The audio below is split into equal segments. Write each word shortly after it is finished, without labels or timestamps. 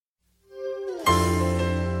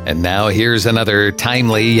And now here's another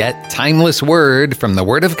timely yet timeless word from the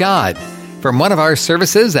Word of God from one of our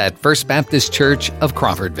services at First Baptist Church of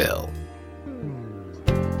Crawfordville.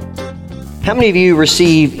 How many of you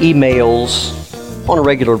receive emails on a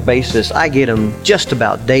regular basis? I get them just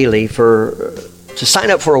about daily to sign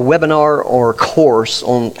up for a webinar or a course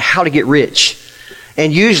on how to get rich,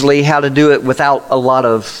 and usually how to do it without a lot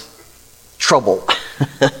of trouble.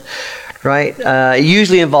 Right? It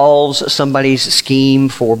usually involves somebody's scheme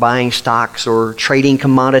for buying stocks or trading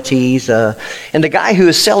commodities. And the guy who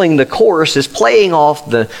is selling the course is playing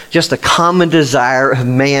off just the common desire of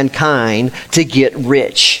mankind to get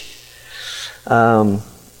rich. Like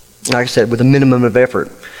I said, with a minimum of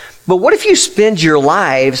effort. But what if you spend your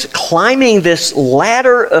lives climbing this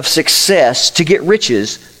ladder of success to get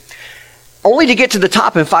riches, only to get to the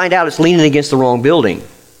top and find out it's leaning against the wrong building?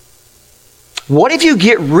 What if you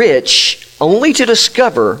get rich only to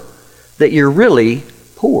discover that you're really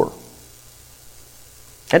poor?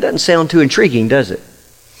 That doesn't sound too intriguing, does it?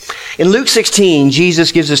 In Luke 16,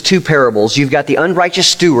 Jesus gives us two parables. You've got the unrighteous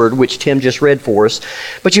steward, which Tim just read for us,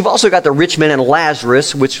 but you've also got the rich man and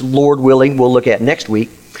Lazarus, which, Lord willing, we'll look at next week,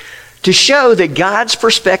 to show that God's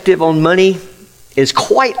perspective on money is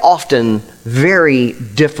quite often very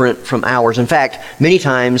different from ours. In fact, many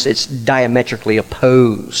times it's diametrically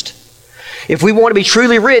opposed. If we want to be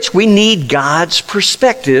truly rich, we need God's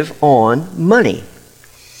perspective on money.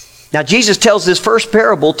 Now, Jesus tells this first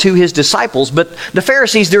parable to his disciples, but the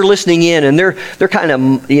Pharisees, they're listening in, and they're kind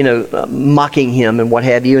of, mocking him and what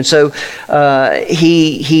have you. And so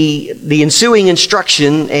the ensuing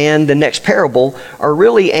instruction and the next parable are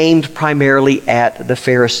really aimed primarily at the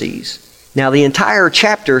Pharisees. Now, the entire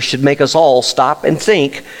chapter should make us all stop and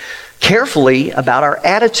think carefully about our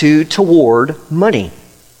attitude toward money.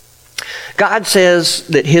 God says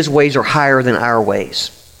that his ways are higher than our ways.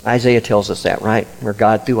 Isaiah tells us that, right? Or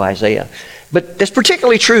God through Isaiah. But that's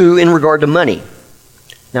particularly true in regard to money.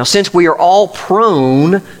 Now, since we are all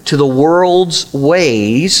prone to the world's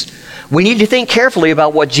ways, we need to think carefully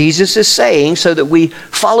about what Jesus is saying so that we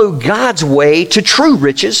follow God's way to true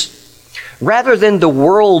riches rather than the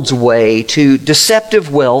world's way to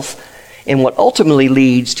deceptive wealth and what ultimately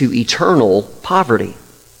leads to eternal poverty.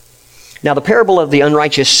 Now, the parable of the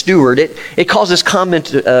unrighteous steward, it causes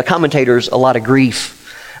commentators a lot of grief.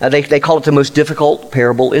 They call it the most difficult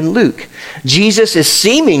parable in Luke. Jesus is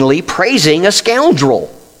seemingly praising a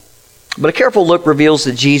scoundrel. But a careful look reveals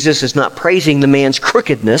that Jesus is not praising the man's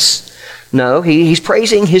crookedness. No, he's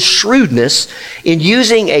praising his shrewdness in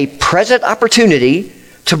using a present opportunity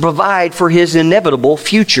to provide for his inevitable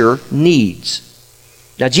future needs.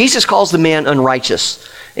 Now, Jesus calls the man unrighteous,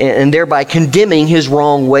 and thereby condemning his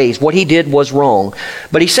wrong ways. What he did was wrong.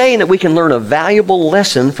 But he's saying that we can learn a valuable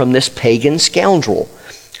lesson from this pagan scoundrel,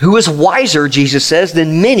 who is wiser, Jesus says,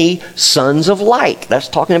 than many sons of light. That's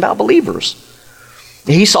talking about believers.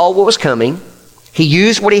 He saw what was coming. He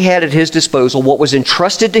used what he had at his disposal, what was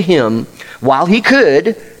entrusted to him, while he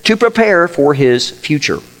could, to prepare for his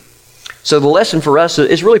future. So the lesson for us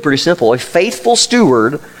is really pretty simple. A faithful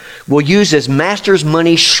steward will use his master's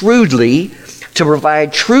money shrewdly to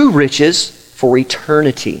provide true riches for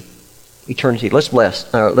eternity. Eternity. Let's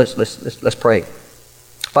pray.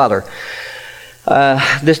 Father,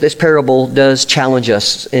 this parable does challenge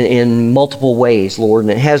us in multiple ways, Lord,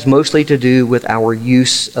 and it has mostly to do with our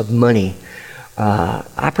use of money.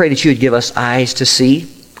 I pray that you would give us eyes to see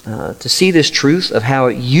this truth of how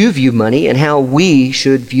you view money and how we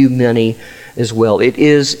should view money as well. It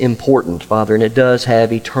is important, Father, and it does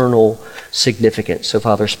have eternal significance. So,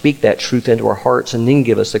 Father, speak that truth into our hearts and then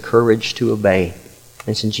give us the courage to obey. And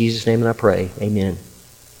it's in Jesus' name that I pray. Amen.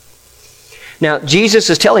 Now, Jesus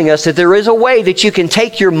is telling us that there is a way that you can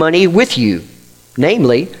take your money with you,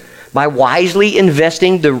 namely, by wisely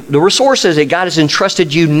investing the resources that God has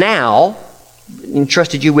entrusted you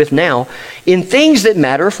with now, in things that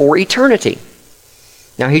matter for eternity.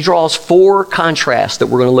 Now, he draws four contrasts that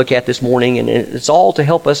we're going to look at this morning, and it's all to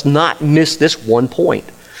help us not miss this one point.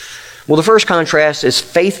 Well, the first contrast is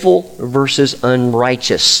faithful versus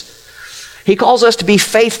unrighteous. He calls us to be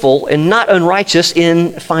faithful and not unrighteous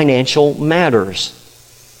in financial matters.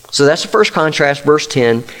 So that's the first contrast, verse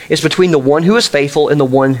 10. It's between the one who is faithful and the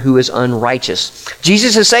one who is unrighteous.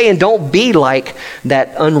 Jesus is saying, don't be like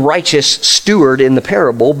that unrighteous steward in the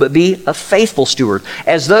parable, but be a faithful steward,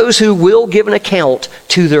 as those who will give an account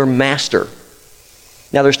to their master.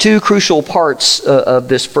 Now, there's two crucial parts of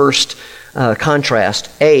this first contrast.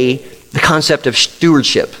 A, the concept of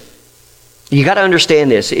stewardship. You got to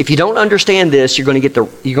understand this. If you don't understand this, you're going to get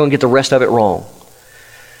the rest of it wrong.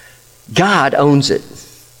 God owns it.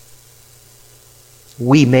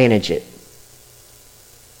 We manage it.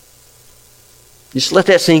 Just let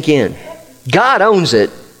that sink in. God owns it.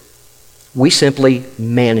 We simply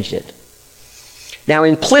manage it. Now,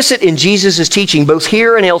 implicit in Jesus' teaching, both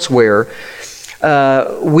here and elsewhere,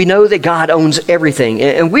 we know that God owns everything.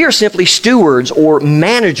 And we are simply stewards or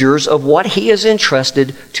managers of what He has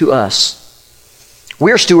entrusted to us.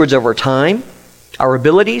 We are stewards of our time, our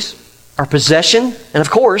abilities, our possession, and of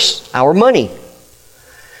course, our money.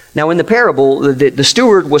 Now, in the parable, the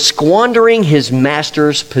steward was squandering his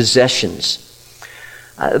master's possessions.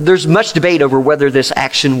 There's much debate over whether this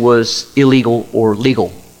action was illegal or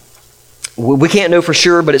legal. We can't know for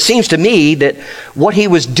sure, but it seems to me that what he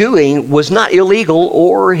was doing was not illegal,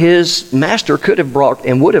 or his master could have brought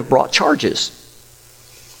and would have brought charges.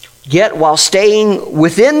 Yet, while staying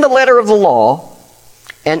within the letter of the law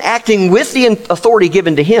and acting with the authority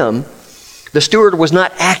given to him, the steward was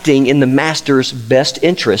not acting in the master's best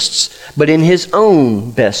interests, but in his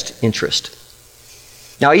own best interest.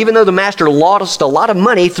 Now, even though the master lost a lot of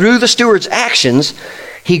money through the steward's actions,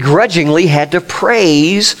 he grudgingly had to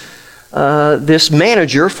praise this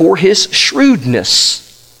manager for his shrewdness.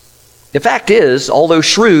 The fact is, although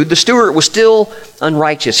shrewd, the steward was still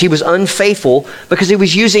unrighteous. He was unfaithful because he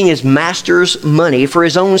was using his master's money for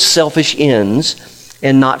his own selfish ends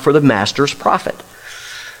and not for the master's profit.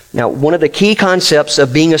 Now, one of the key concepts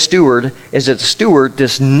of being a steward is that the steward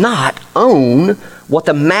does not own what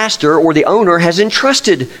the master or the owner has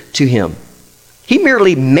entrusted to him. He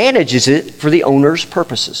merely manages it for the owner's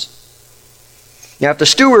purposes. Now, if the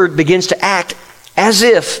steward begins to act as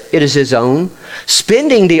if it is his own,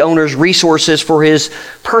 spending the owner's resources for his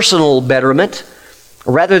personal betterment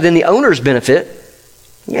rather than the owner's benefit,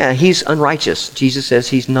 he's unrighteous. Jesus says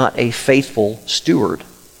he's not a faithful steward.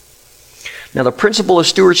 Now, the principle of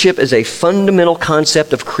stewardship is a fundamental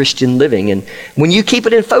concept of Christian living, and when you keep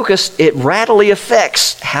it in focus, it radically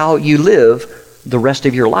affects how you live the rest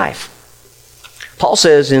of your life. Paul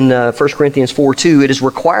says in 1 Corinthians 4:2, it is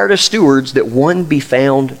required of stewards that one be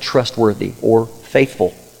found trustworthy or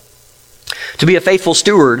faithful. To be a faithful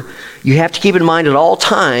steward, you have to keep in mind at all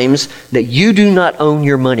times that you do not own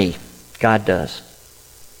your money. God does.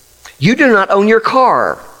 You do not own your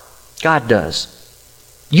car. God does.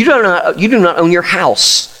 You do not own your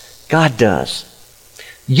house. God does.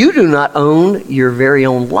 You do not own your very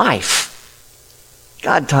own life.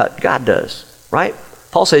 God does, right?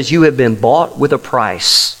 Paul says you have been bought with a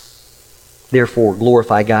price. Therefore,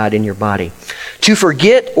 glorify God in your body. To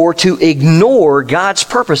forget or to ignore God's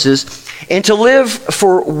purposes and to live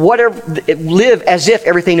as if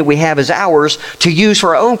everything that we have is ours to use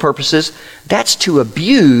for our own purposes, that's to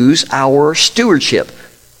abuse our stewardship.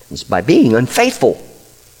 It's by being unfaithful.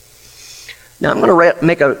 Now, I'm going to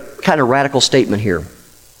make a kind of radical statement here.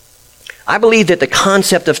 I believe that the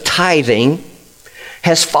concept of tithing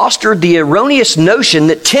has fostered the erroneous notion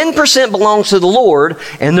that 10% belongs to the Lord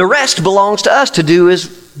and the rest belongs to us to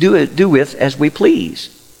do with as we please.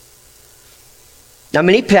 Now,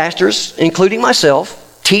 many pastors, including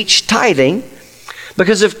myself, teach tithing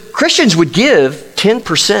because if Christians would give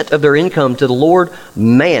 10% of their income to the Lord,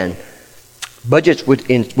 man, budgets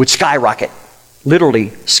would skyrocket,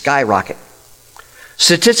 literally skyrocket.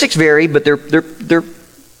 Statistics vary, but they're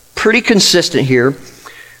pretty consistent here.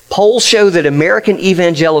 Polls show that American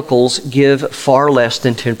evangelicals give far less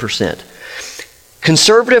than 10%.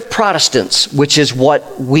 Conservative Protestants, which is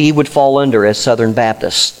what we would fall under as Southern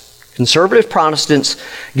Baptists, conservative Protestants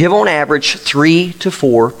give on average 3 to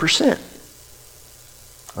 4%.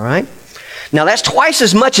 All right? Now that's twice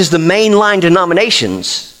as much as the mainline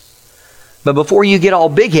denominations. But before you get all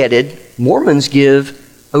big-headed, Mormons give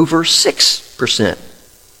over 6%.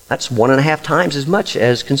 That's 1.5 times as much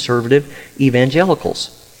as conservative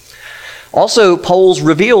evangelicals. Also, polls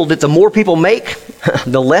revealed that the more people make,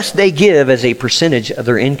 the less they give as a percentage of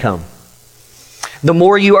their income. The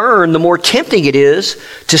more you earn, the more tempting it is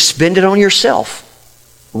to spend it on yourself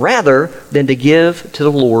rather than to give to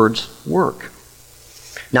the Lord's work.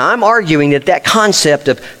 Now, I'm arguing that concept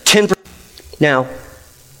of 10%. Now,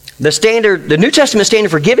 the New Testament standard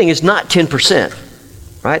for giving is not 10%,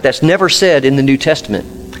 right? That's never said in the New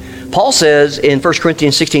Testament. Paul says in 1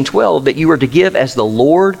 Corinthians 16:12 that you are to give as the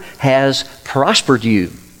Lord has prospered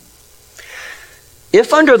you.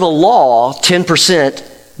 If under the law 10%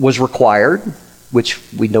 was required, which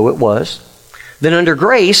we know it was, then under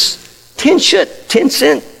grace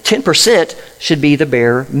 10% should be the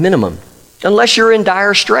bare minimum, unless you're in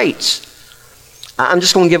dire straits. I'm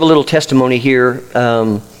just going to give a little testimony here.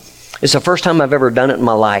 It's the first time I've ever done it in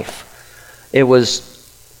my life. It was,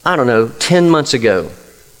 10 months ago.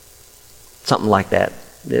 Something like that.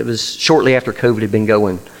 It was shortly after COVID had been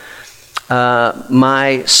going.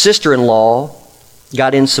 My sister-in-law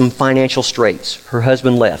got in some financial straits. Her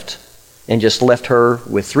husband left and just left her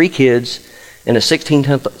with 3 kids and a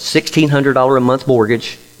 $1,600 a month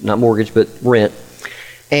mortgage, not mortgage, but rent.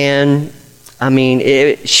 And I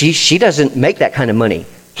mean, she doesn't make that kind of money.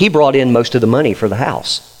 He brought in most of the money for the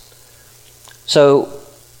house. So,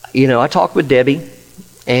 I talked with Debbie,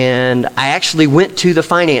 and I actually went to the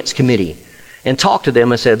finance committee and talked to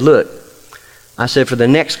them. I said, look, for the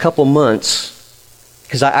next couple months,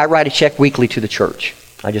 because I write a check weekly to the church.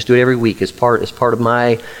 I just do it every week as part of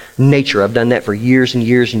my nature. I've done that for years and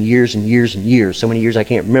years and years and years and years. So many years I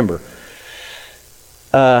can't remember.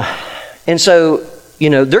 And so,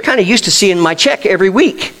 they're kind of used to seeing my check every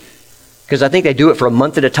week because I think they do it for a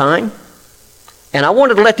month at a time. And I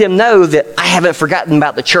wanted to let them know that I haven't forgotten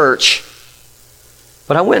about the church.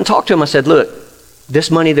 But I went and talked to them. I said, look,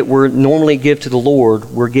 this money that we're normally give to the Lord,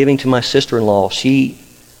 we're giving to my sister-in-law. She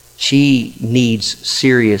needs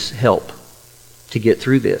serious help to get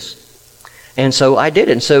through this. And so I did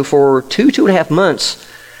it. And so for 2.5 months,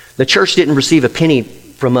 the church didn't receive a penny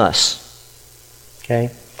from us. Okay?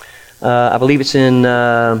 I believe it's in,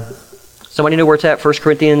 somebody know where it's at? 1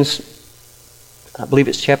 Corinthians, I believe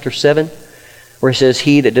it's chapter 7, where it says,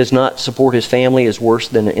 he that does not support his family is worse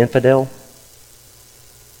than an infidel.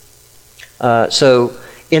 So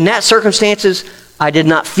in that circumstances, I did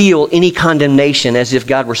not feel any condemnation as if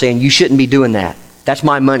God were saying, you shouldn't be doing that. That's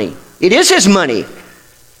my money. It is his money.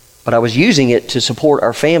 But I was using it to support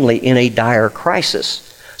our family in a dire crisis.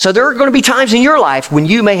 So there are going to be times in your life when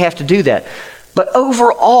you may have to do that. But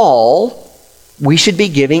overall, we should be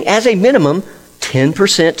giving, as a minimum,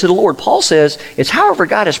 10% to the Lord. Paul says, it's however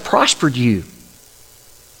God has prospered you.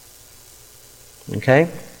 Okay?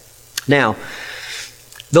 Now,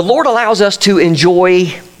 the Lord allows us to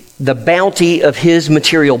enjoy the bounty of his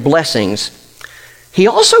material blessings. He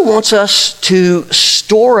also wants us to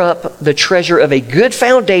store up the treasure of a good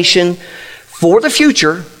foundation for the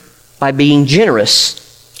future by being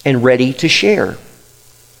generous and ready to share.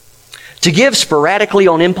 To give sporadically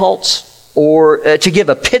on impulse or to give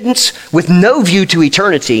a pittance with no view to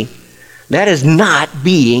eternity, that is not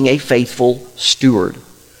being a faithful steward.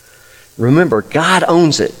 Remember, God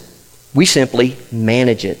owns it. We simply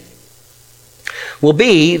manage it. Well,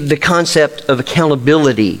 B, the concept of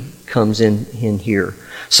accountability comes in here.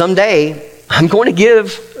 Someday, I'm going to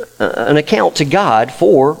give an account to God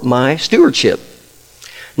for my stewardship.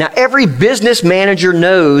 Now, every business manager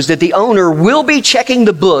knows that the owner will be checking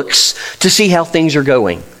the books to see how things are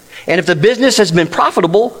going. And if the business has been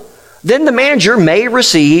profitable, then the manager may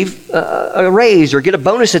receive a raise or get a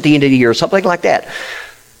bonus at the end of the year or something like that.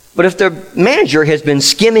 But if the manager has been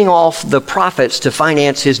skimming off the profits to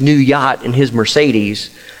finance his new yacht and his Mercedes,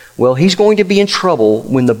 well, he's going to be in trouble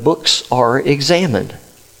when the books are examined.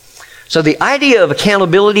 So the idea of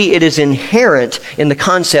accountability, it is inherent in the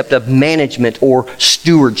concept of management or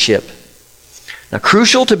stewardship. Now,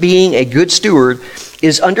 crucial to being a good steward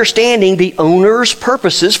is understanding the owner's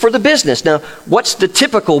purposes for the business. Now, what's the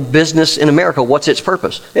typical business in America? What's its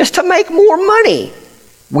purpose? It's to make more money.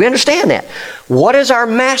 We understand that. What is our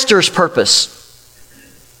master's purpose?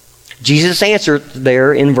 Jesus answered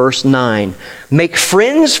there in verse 9. Make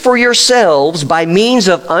friends for yourselves by means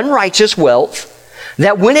of unrighteous wealth,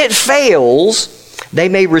 that when it fails, they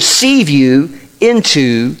may receive you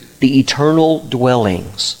into the eternal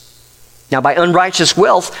dwellings. Now, by unrighteous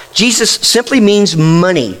wealth, Jesus simply means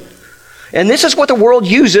money. And this is what the world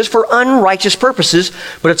uses for unrighteous purposes,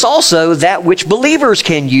 but it's also that which believers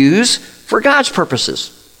can use for God's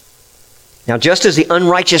purposes. Now, just as the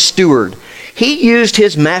unrighteous steward, he used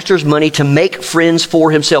his master's money to make friends for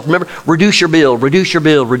himself. Remember, reduce your bill, reduce your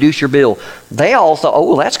bill, reduce your bill. They all thought, oh,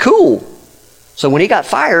 well, that's cool. So when he got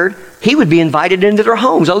fired, he would be invited into their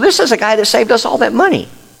homes. Oh, this is a guy that saved us all that money.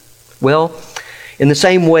 Well, in the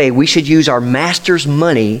same way, we should use our master's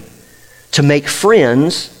money to make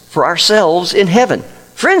friends for ourselves in heaven.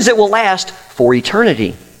 Friends that will last for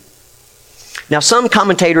eternity. Now, some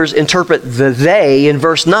commentators interpret the they in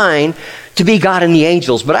verse 9 to be God and the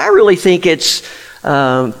angels, but I really think it's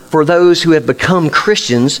for those who have become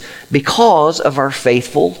Christians because of our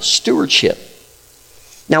faithful stewardship.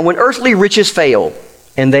 Now, when earthly riches fail,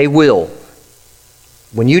 and they will,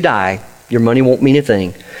 when you die, your money won't mean a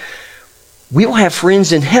thing. We will have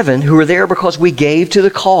friends in heaven who are there because we gave to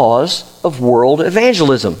the cause of world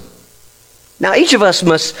evangelism. Now, each of us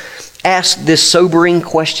must ask this sobering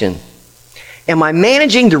question. Am I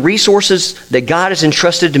managing the resources that God has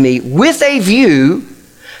entrusted to me with a view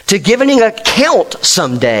to giving an account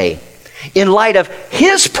someday in light of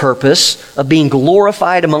his purpose of being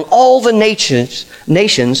glorified among all the nations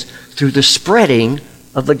through the spreading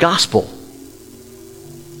of the gospel?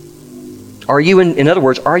 In other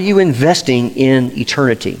words, are you investing in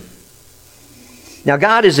eternity? Now,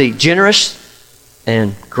 God is a generous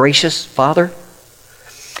and gracious Father.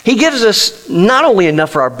 He gives us not only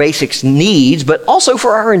enough for our basic needs, but also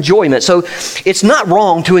for our enjoyment. So it's not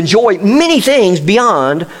wrong to enjoy many things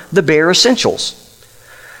beyond the bare essentials.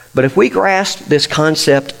 But if we grasp this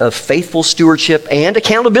concept of faithful stewardship and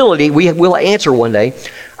accountability, we will answer one day,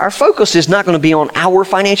 our focus is not going to be on our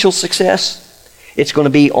financial success. It's going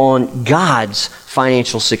to be on God's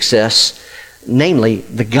financial success, namely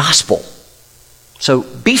the gospel. So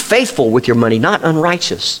be faithful with your money, not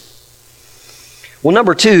unrighteous. Well,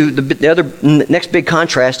 number two, the next big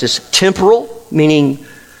contrast is temporal, meaning,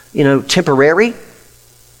 temporary,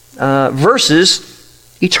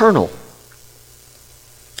 versus eternal.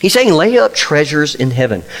 He's saying lay up treasures in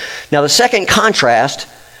heaven. Now, the second contrast,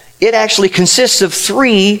 it actually consists of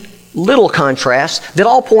three little contrasts that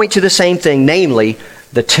all point to the same thing, namely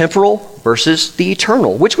the temporal versus the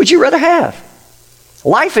eternal. Which would you rather have?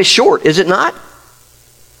 Life is short, is it not?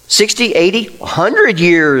 60, 80, 100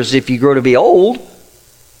 years if you grow to be old,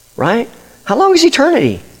 right? How long is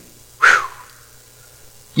eternity? Whew.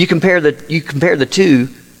 You compare the two,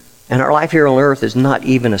 and our life here on earth is not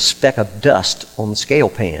even a speck of dust on the scale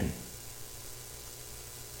pan.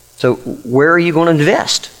 So where are you going to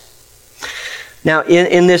invest? Now,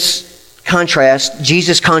 in this contrast,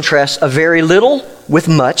 Jesus contrasts a very little with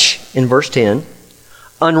much in verse 10,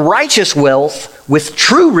 unrighteous wealth with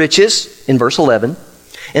true riches in verse 11,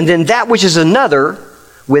 and then that which is another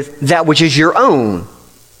with that which is your own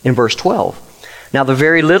in verse 12. Now, the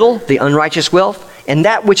very little, the unrighteous wealth, and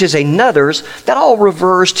that which is another's, that all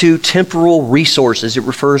refers to temporal resources. It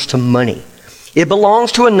refers to money. It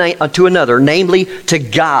belongs to another, namely to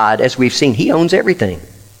God, as we've seen. He owns everything.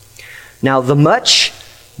 Now, the much,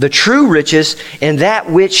 the true riches, and that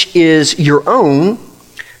which is your own,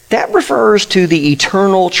 that refers to the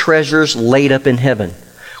eternal treasures laid up in heaven,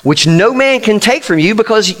 which no man can take from you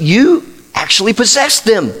because you actually possess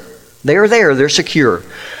them. They're there. They're secure.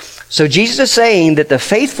 So Jesus is saying that the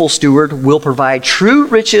faithful steward will provide true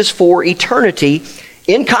riches for eternity,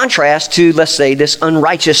 in contrast to, let's say, this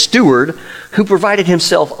unrighteous steward who provided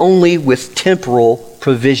himself only with temporal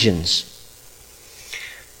provisions.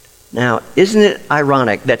 Now, isn't it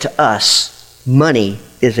ironic that to us, money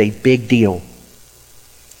is a big deal?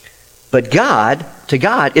 But to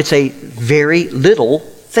God, it's a very little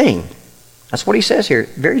thing. That's what he says here,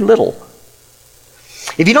 very little.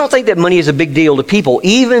 If you don't think that money is a big deal to people,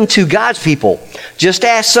 even to God's people, just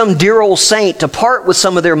ask some dear old saint to part with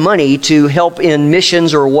some of their money to help in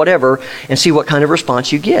missions or whatever and see what kind of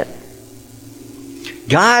response you get.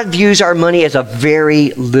 God views our money as a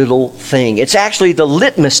very little thing. It's actually the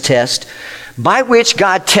litmus test by which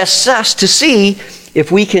God tests us to see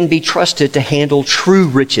if we can be trusted to handle true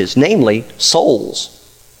riches, namely souls.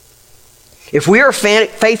 If we are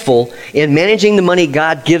faithful in managing the money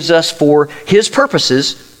God gives us for His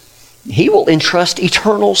purposes, He will entrust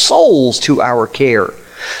eternal souls to our care.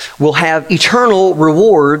 We'll have eternal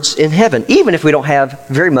rewards in heaven, even if we don't have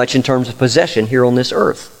very much in terms of possession here on this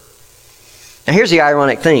earth. Now here's the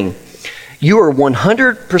ironic thing. You are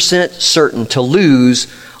 100% certain to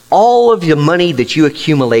lose all of the money that you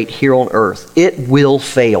accumulate here on earth. It will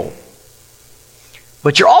fail.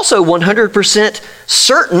 But you're also 100%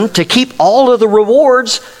 certain to keep all of the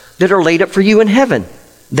rewards that are laid up for you in heaven.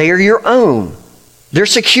 They are your own. They're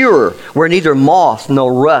secure, where neither moth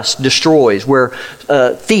nor rust destroys, where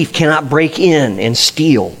a thief cannot break in and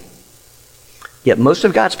steal. Yet most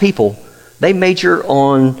of God's people, they major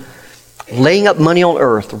on laying up money on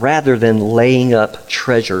earth rather than laying up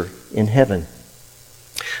treasure in heaven.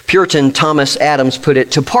 Puritan Thomas Adams put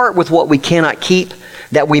it, "To part with what we cannot keep,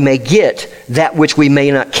 that we may get that which we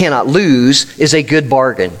cannot lose, is a good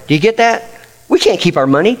bargain." Do you get that? We can't keep our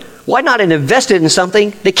money. Why not invest it in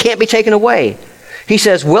something that can't be taken away? He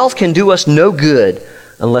says, wealth can do us no good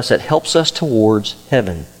unless it helps us towards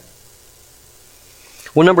heaven.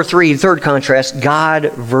 Well, number three, third contrast,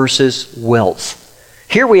 God versus wealth.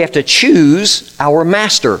 Here we have to choose our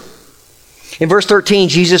master. In verse 13,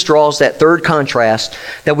 Jesus draws that third contrast,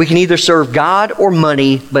 that we can either serve God or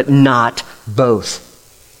money, but not both.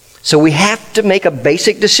 So we have to make a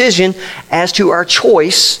basic decision as to our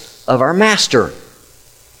choice of our master.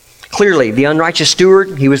 Clearly, the unrighteous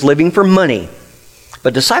steward, he was living for money.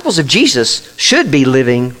 But disciples of Jesus should be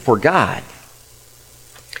living for God.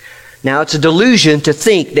 Now, it's a delusion to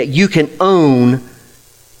think that you can own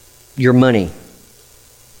your money.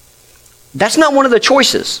 That's not one of the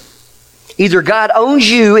choices. Either God owns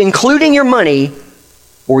you, including your money,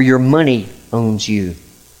 or your money owns you.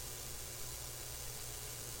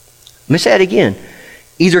 Let me say that again.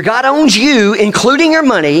 Either God owns you, including your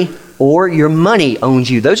money, or your money owns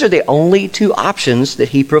you. Those are the only two options that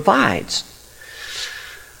he provides.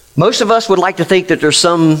 Most of us would like to think that there's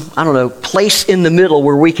some, place in the middle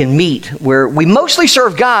where we can meet, where we mostly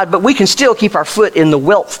serve God, but we can still keep our foot in the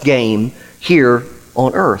wealth game here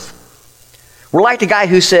on earth. We're like the guy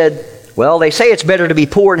who said, well, they say it's better to be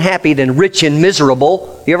poor and happy than rich and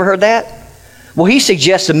miserable. You ever heard that? Well, he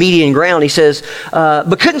suggests a median ground. He says,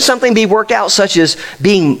 but couldn't something be worked out such as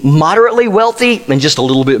being moderately wealthy and just a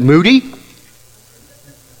little bit moody?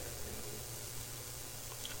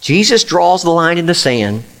 Jesus draws the line in the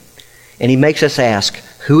sand, and he makes us ask,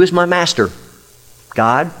 who is my master?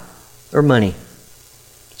 God or money?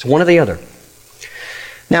 It's one or the other.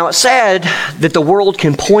 Now, it's sad that the world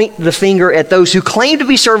can point the finger at those who claim to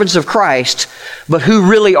be servants of Christ, but who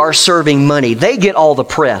really are serving money. They get all the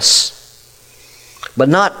press. But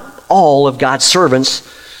not all of God's servants,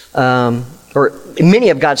 or many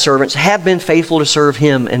of God's servants, have been faithful to serve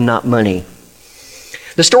him and not money.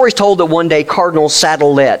 The story is told that one day Cardinal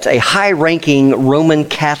Sadolet, a high-ranking Roman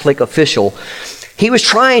Catholic official, he was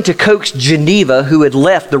trying to coax Geneva, who had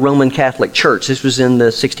left the Roman Catholic Church. This was in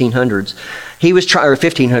the 1600s. Or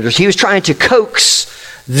 1500s. He was trying to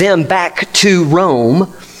coax them back to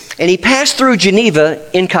Rome, and he passed through Geneva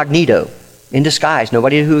incognito, in disguise.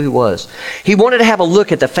 Nobody knew who he was. He wanted to have a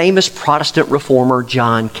look at the famous Protestant reformer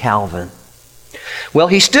John Calvin. Well,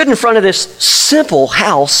 he stood in front of this simple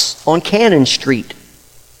house on Cannon Street.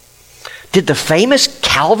 Did the famous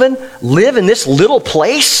Calvin live in this little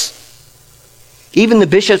place? Even the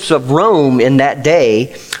bishops of Rome in that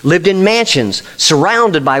day lived in mansions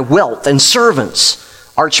surrounded by wealth and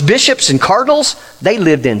servants. Archbishops and cardinals, they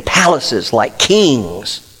lived in palaces like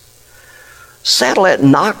kings. Sadolet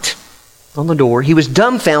knocked on the door. He was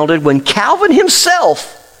dumbfounded when Calvin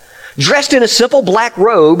himself, dressed in a simple black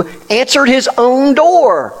robe, answered his own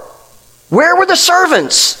door. Where were the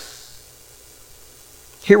servants?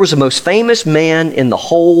 Here was the most famous man in the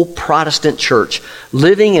whole Protestant church,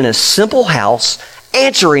 living in a simple house,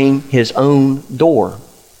 answering his own door.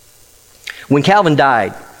 When Calvin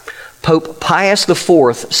died, Pope Pius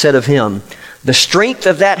IV said of him, the strength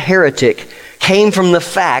of that heretic came from the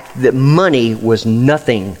fact that money was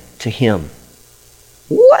nothing to him.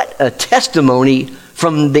 What a testimony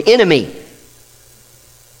from the enemy.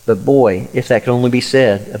 But boy, if that could only be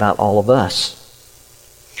said about all of us.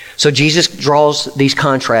 So Jesus draws these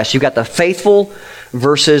contrasts. You've got the faithful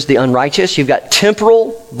versus the unrighteous. You've got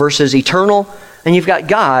temporal versus eternal. And you've got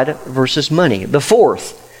God versus money. The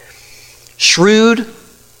fourth, shrewd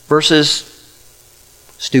versus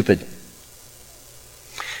stupid.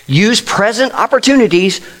 Use present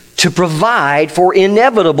opportunities to provide for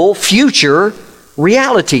inevitable future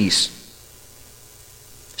realities.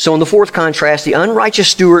 So in the fourth contrast, the unrighteous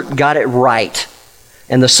steward got it right.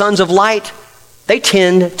 And the sons of light, they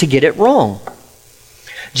tend to get it wrong.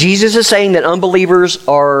 Jesus is saying that unbelievers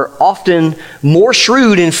are often more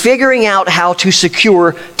shrewd in figuring out how to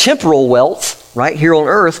secure temporal wealth, right, here on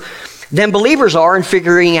earth, than believers are in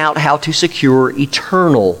figuring out how to secure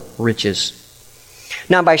eternal riches.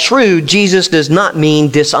 Now, by shrewd, Jesus does not mean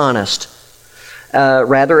dishonest.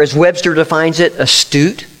 Rather, as Webster defines it,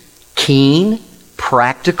 astute, keen,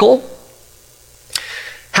 practical.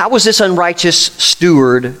 How was this unrighteous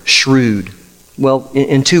steward shrewd? Well,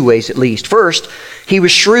 in two ways at least. First, he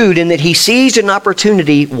was shrewd in that he seized an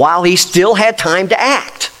opportunity while he still had time to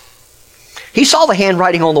act. He saw the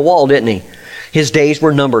handwriting on the wall, didn't he? His days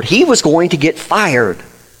were numbered. He was going to get fired.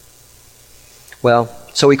 Well,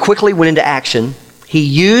 so he quickly went into action. He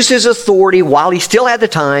used his authority while he still had the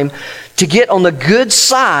time to get on the good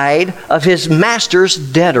side of his master's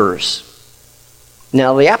debtors.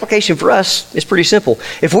 Now, the application for us is pretty simple.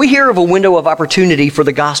 If we hear of a window of opportunity for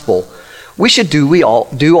the gospel, we should do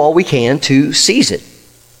all we can to seize it.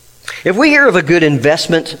 If we hear of a good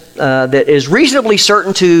investment that is reasonably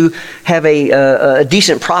certain to have a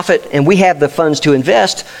decent profit and we have the funds to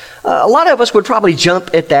invest, a lot of us would probably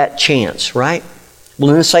jump at that chance, right?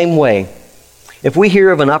 Well, in the same way, if we hear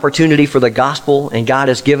of an opportunity for the gospel and God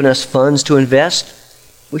has given us funds to invest,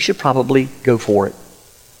 we should probably go for it.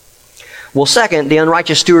 Well, second, the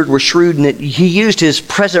unrighteous steward was shrewd in that he used his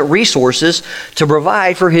present resources to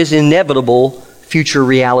provide for his inevitable future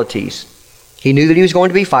realities. He knew that he was going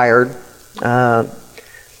to be fired.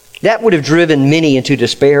 That would have driven many into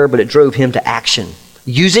despair, but it drove him to action,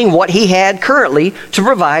 using what he had currently to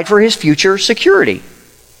provide for his future security.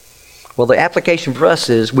 Well, the application for us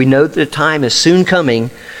is we know that the time is soon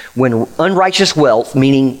coming when unrighteous wealth,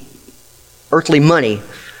 meaning earthly money,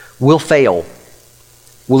 will fail.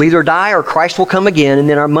 We'll either die or Christ will come again, and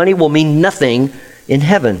then our money will mean nothing in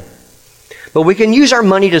heaven. But we can use our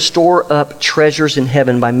money to store up treasures in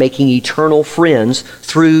heaven by making eternal friends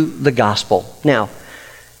through the gospel. Now,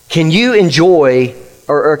 can you enjoy,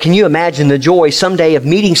 or can you imagine the joy someday of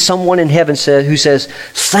meeting someone in heaven who says,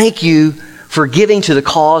 thank you for giving to the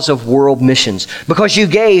cause of world missions. Because you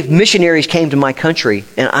gave, missionaries came to my country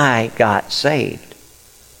and I got saved.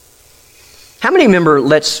 How many remember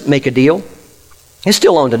Let's Make a Deal? It's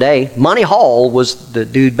still on today. Monty Hall was the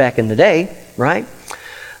dude back in the day, right?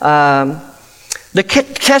 The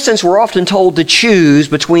contestants were often told to choose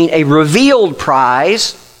between a revealed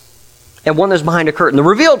prize and one that's behind a curtain. The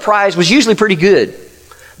revealed prize was usually pretty good.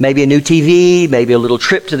 Maybe a new TV, maybe a little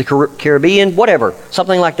trip to the Caribbean, whatever,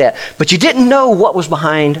 something like that. But you didn't know what was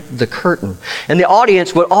behind the curtain. And the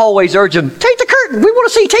audience would always urge them, take the curtain, we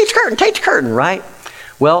want to see, take the curtain, right?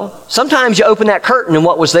 Well, sometimes you open that curtain and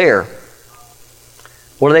what was there?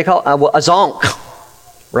 What do they call it? A zonk,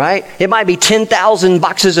 right? It might be 10,000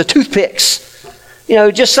 boxes of toothpicks. You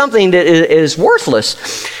know, just something that is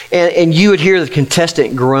worthless. And you would hear the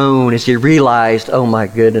contestant groan as he realized, oh my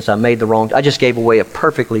goodness, I just gave away a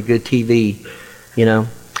perfectly good TV, you know.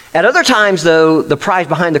 At other times, though, the prize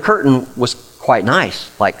behind the curtain was quite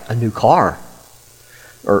nice, like a new car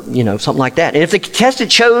or, you know, something like that. And if the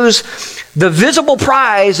contestant chose the visible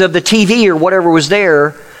prize of the TV or whatever was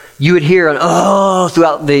there, you would hear an oh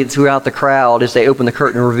throughout the crowd as they open the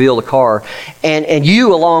curtain and reveal the car. And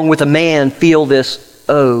you, along with a man, feel this,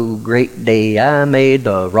 oh, great day, I made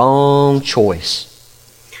the wrong choice.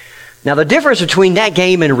 Now, the difference between that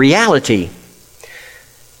game and reality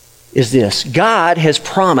is this. God has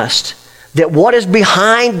promised that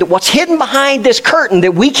what's hidden behind this curtain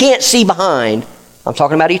that we can't see behind, I'm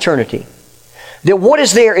talking about eternity, that what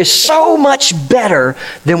is there is so much better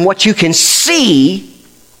than what you can see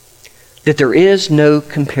that there is no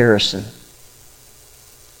comparison.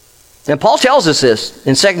 And Paul tells us this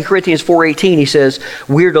in 2 Corinthians 4:18. He says,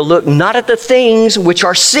 we're to look not at the things which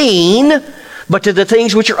are seen, but to the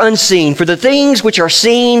things which are unseen. For the things which are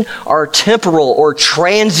seen are temporal or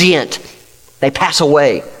transient. They pass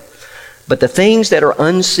away. But the things that are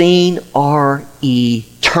unseen are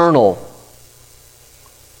eternal.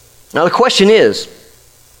 Now the question is,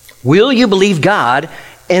 will you believe God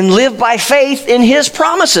and live by faith in His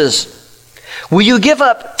promises? Will you give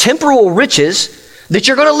up temporal riches that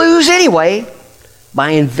you're going to lose anyway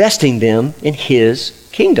by investing them in His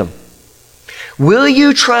kingdom? Will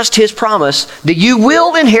you trust His promise that you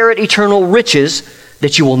will inherit eternal riches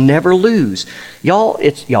that you will never lose? Y'all,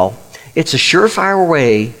 it's a surefire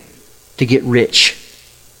way to get rich.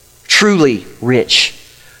 Truly rich.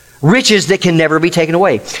 Riches that can never be taken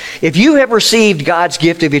away. If you have received God's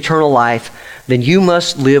gift of eternal life, then you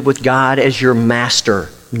must live with God as your master,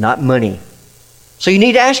 not money. So you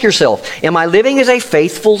need to ask yourself, am I living as a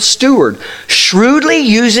faithful steward, shrewdly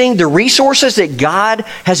using the resources that God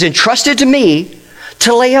has entrusted to me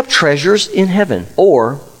to lay up treasures in heaven?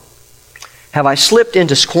 Or have I slipped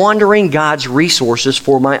into squandering God's resources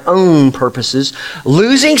for my own purposes,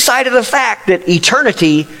 losing sight of the fact that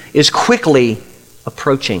eternity is quickly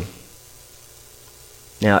approaching?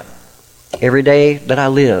 Now, every day that I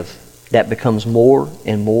live, that becomes more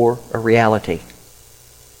and more a reality.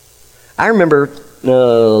 I remember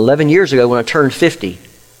 11 years ago when I turned 50,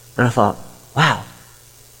 and I thought, wow,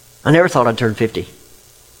 I never thought I'd turn 50.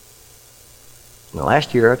 Well,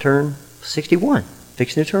 last year I turned 61,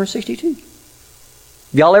 fixing to turn 62.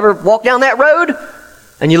 Y'all ever walk down that road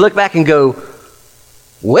and you look back and go,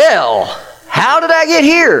 well, how did I get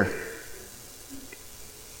here?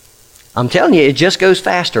 I'm telling you, it just goes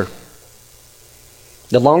faster.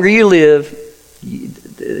 The longer you live,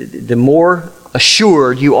 the more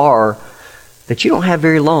assured you are that you don't have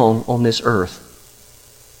very long on this earth.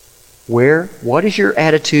 What is your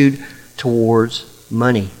attitude towards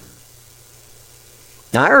money?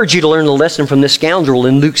 Now, I urge you to learn the lesson from this scoundrel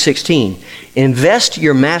in Luke 16. Invest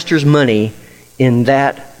your master's money in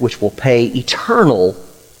that which will pay eternal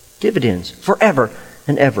dividends forever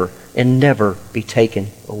and ever and never be taken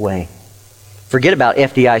away. Forget about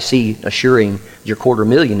FDIC assuring your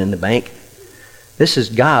 $250,000 in the bank. This is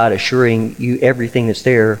God assuring you everything that's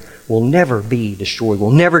there will never be destroyed,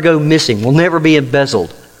 will never go missing, will never be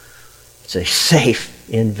embezzled. It's a safe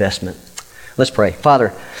investment. Let's pray.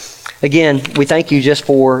 Father, again, we thank you just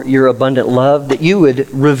for your abundant love, that you would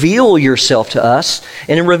reveal yourself to us.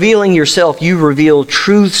 And in revealing yourself, you reveal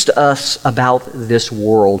truths to us about this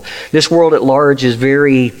world. This world at large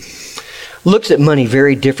looks at money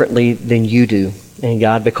very differently than you do. And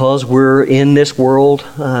God, because we're in this world,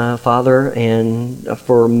 Father, and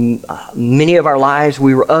for many of our lives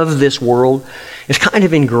we were of this world, it's kind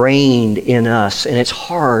of ingrained in us, and it's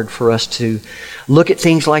hard for us to look at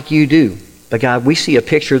things like you do. But God, we see a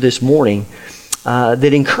picture this morning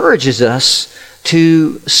that encourages us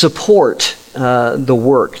to support the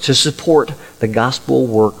work, to support the gospel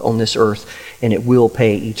work on this earth, and it will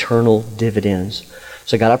pay eternal dividends.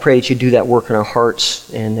 So God, I pray that you do that work in our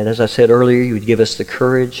hearts, and that, as I said earlier, you would give us the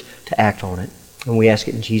courage to act on it. And we ask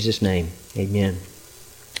it in Jesus' name. Amen.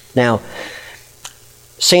 Now,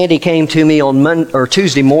 Sandy came to me on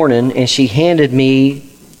Tuesday morning, and she handed me,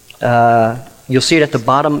 you'll see it at the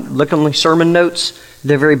bottom, look on the sermon notes,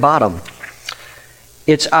 the very bottom.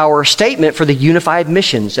 It's our statement for the Unified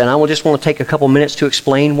Missions, and I will just want to take a couple minutes to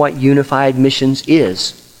explain what Unified Missions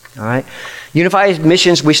is. All right? Unified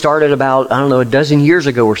Missions we started about, a dozen years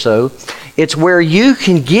ago or so. It's where you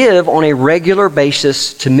can give on a regular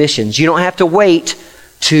basis to missions. You don't have to wait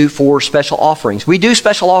for special offerings. We do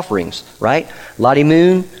special offerings, right? Lottie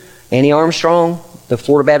Moon, Annie Armstrong, the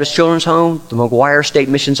Florida Baptist Children's Home, the McGuire State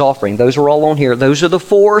Missions Offering. Those are all on here. Those are the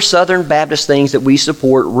 4 Southern Baptist things that we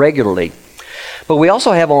support regularly. But we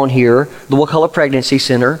also have on here the Wakulla Pregnancy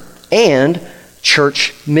Center and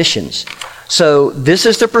church missions. So this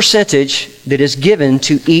is the percentage that is given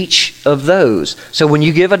to each of those. So when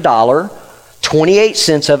you give $1, 28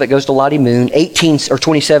 cents of it goes to Lottie Moon,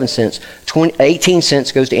 27 cents. 18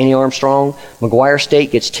 cents goes to Annie Armstrong. McGuire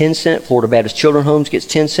State gets 10 cents. Florida Baptist Children's Homes gets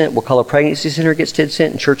 10 cents. Wakulla Pregnancy Center gets 10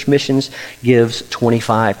 cents. And Church Missions gives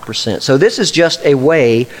 25%. So this is just a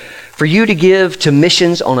way for you to give to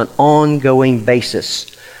missions on an ongoing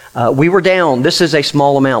basis. We were down. This is a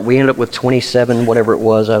small amount. We ended up with 27, whatever it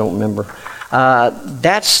was. I don't remember.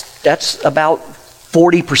 That's about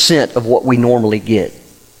 40% of what we normally get.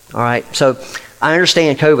 All right, so I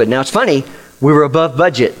understand COVID. Now, it's funny, we were above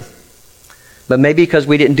budget, but maybe because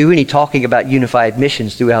we didn't do any talking about Unified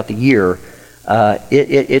Missions throughout the year,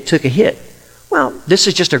 it took a hit. Well, this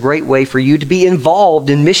is just a great way for you to be involved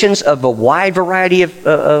in missions of a wide variety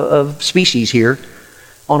of species here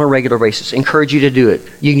on a regular basis. Encourage you to do it.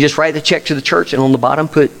 You can just write the check to the church and on the bottom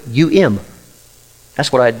put UM.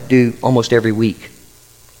 That's what I do almost every week.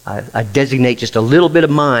 I designate just a little bit of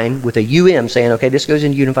mine with a UM saying, okay, this goes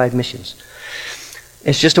into Unified Missions.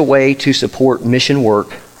 It's just a way to support mission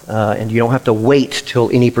work, and you don't have to wait till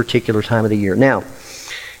any particular time of the year. Now,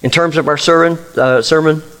 in terms of our sermon,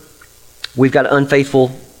 we've got an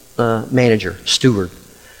unfaithful manager, steward.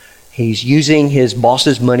 He's using his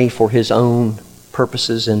boss's money for his own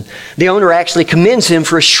purposes, and the owner actually commends him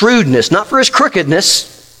for his shrewdness, not for his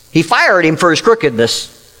crookedness. He fired him for his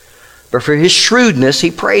crookedness. But for his shrewdness,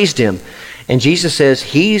 he praised him. And Jesus says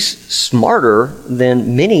he's smarter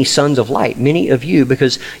than many sons of light, many of you,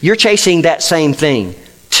 because you're chasing that same thing,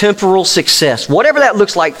 temporal success, whatever that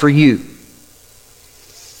looks like for you.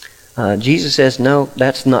 Jesus says, no,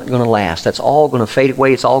 that's not going to last. That's all going to fade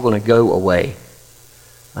away. It's all going to go away.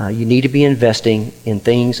 You need to be investing in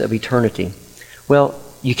things of eternity. Well,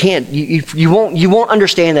 you can't. You won't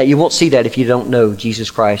understand that. You won't see that if you don't know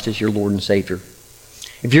Jesus Christ as your Lord and Savior.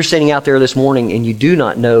 If you're sitting out there this morning and you do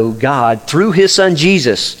not know God through His Son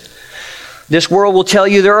Jesus, this world will tell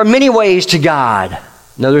you there are many ways to God.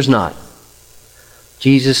 No, there's not.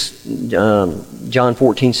 Jesus, John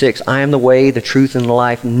 14:6, I am the way, the truth, and the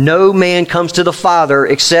life. No man comes to the Father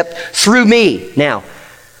except through me. Now,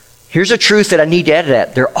 here's a truth that I need to add to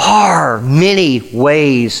that. There are many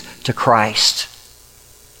ways to Christ.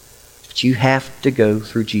 But you have to go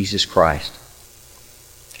through Jesus Christ.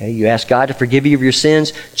 Okay, you ask God to forgive you of your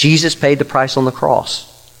sins. Jesus paid the price on the cross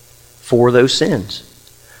for those sins.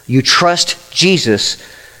 You trust Jesus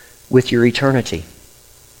with your eternity.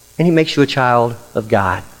 And He makes you a child of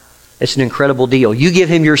God. It's an incredible deal. You give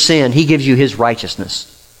Him your sin, He gives you His righteousness.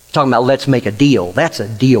 I'm talking about let's make a deal. That's a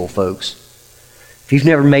deal, folks. If you've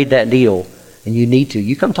never made that deal and you need to,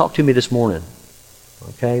 you come talk to me this morning.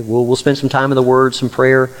 Okay, we'll spend some time in the Word, some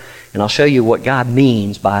prayer, and I'll show you what God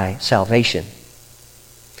means by salvation.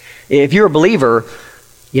 If you're a believer,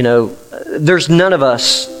 you know, there's none of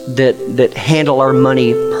us that handle our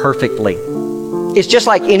money perfectly. It's just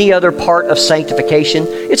like any other part of sanctification.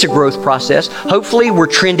 It's a growth process. Hopefully we're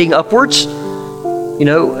trending upwards. You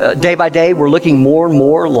know, day by day we're looking more and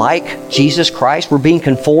more like Jesus Christ. We're being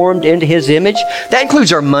conformed into His image. That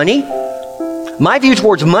includes our money. My view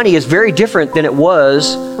towards money is very different than it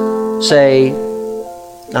was, say,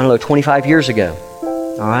 25 years ago.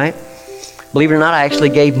 All right? Believe it or not, I actually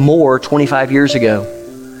gave more 25 years ago.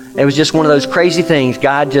 It was just one of those crazy things.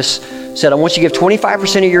 God just said, I want you to give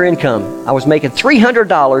 25% of your income. I was making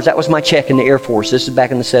 $300. That was my check in the Air Force. This is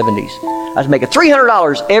back in the 70s. I was making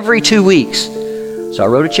 $300 every 2 weeks. So I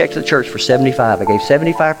wrote a check to the church for $75. I gave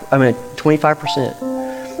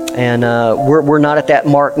 25%. And we're not at that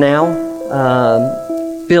mark now.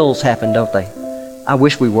 Bills happen, don't they? I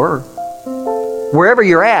wish we were. wherever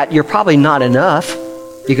you're at, you're probably not enough.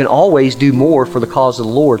 You can always do more for the cause of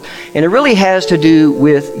the Lord. And it really has to do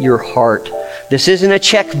with your heart. This isn't a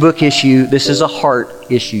checkbook issue. This is a heart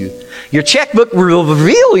issue. Your checkbook will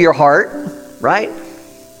reveal your heart, right?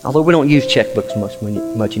 Although we don't use checkbooks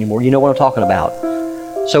much anymore. You know what I'm talking about.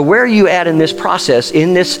 So where are you at in this process,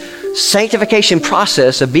 in this sanctification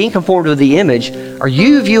process of being conformed to the image? Are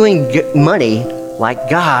you viewing money like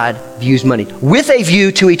God views money, with a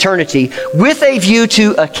view to eternity, with a view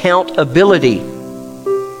to accountability,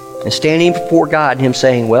 and standing before God and Him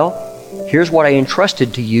saying, well, here's what I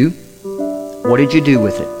entrusted to you. What did you do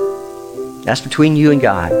with it? That's between you and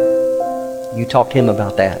God. You talk to Him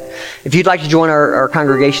about that. If you'd like to join our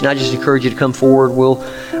congregation, I just encourage you to come forward. We'll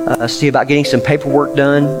see about getting some paperwork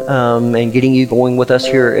done and getting you going with us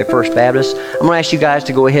here at First Baptist. I'm going to ask you guys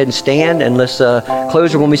to go ahead and stand, and let's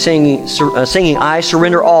close. We're going to be singing I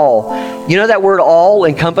Surrender All. You know that word all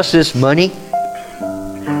encompasses money?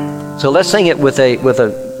 So let's sing it with a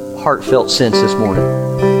heartfelt sense this morning.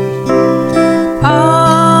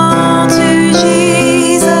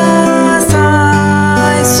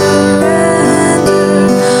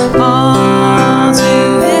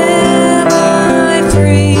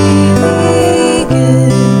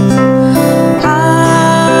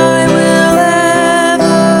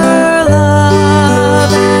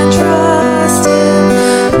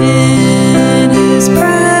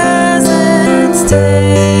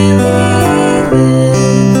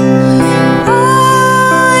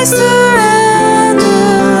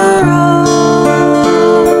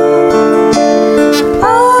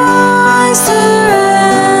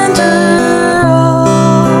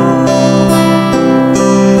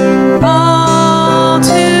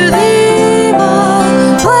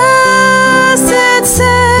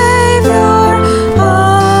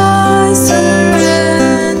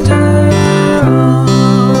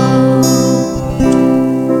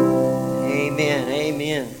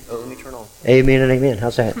 Amen and amen.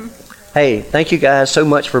 How's that? Hey, thank you guys so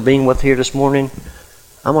much for being with us here this morning.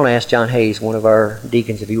 I'm going to ask John Hayes, one of our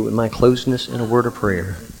deacons, if you wouldn't mind closing us in a word of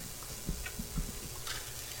prayer.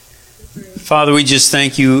 Father, we just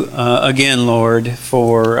thank you again, Lord,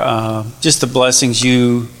 for just the blessings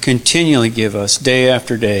you continually give us day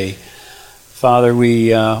after day. Father, we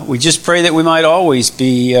just pray that we might always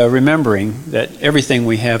be remembering that everything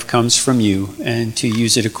we have comes from you and to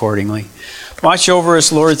use it accordingly. Watch over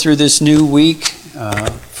us, Lord, through this new week.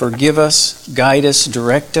 Forgive us, guide us,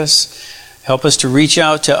 direct us. Help us to reach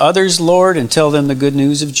out to others, Lord, and tell them the good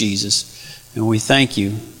news of Jesus. And we thank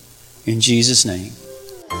you in Jesus' name.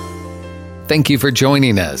 Thank you for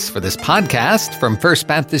joining us for this podcast from First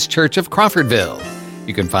Baptist Church of Crawfordville.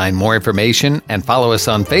 You can find more information and follow us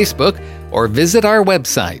on Facebook or visit our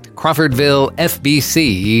website,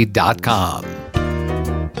 crawfordvillefbc.com.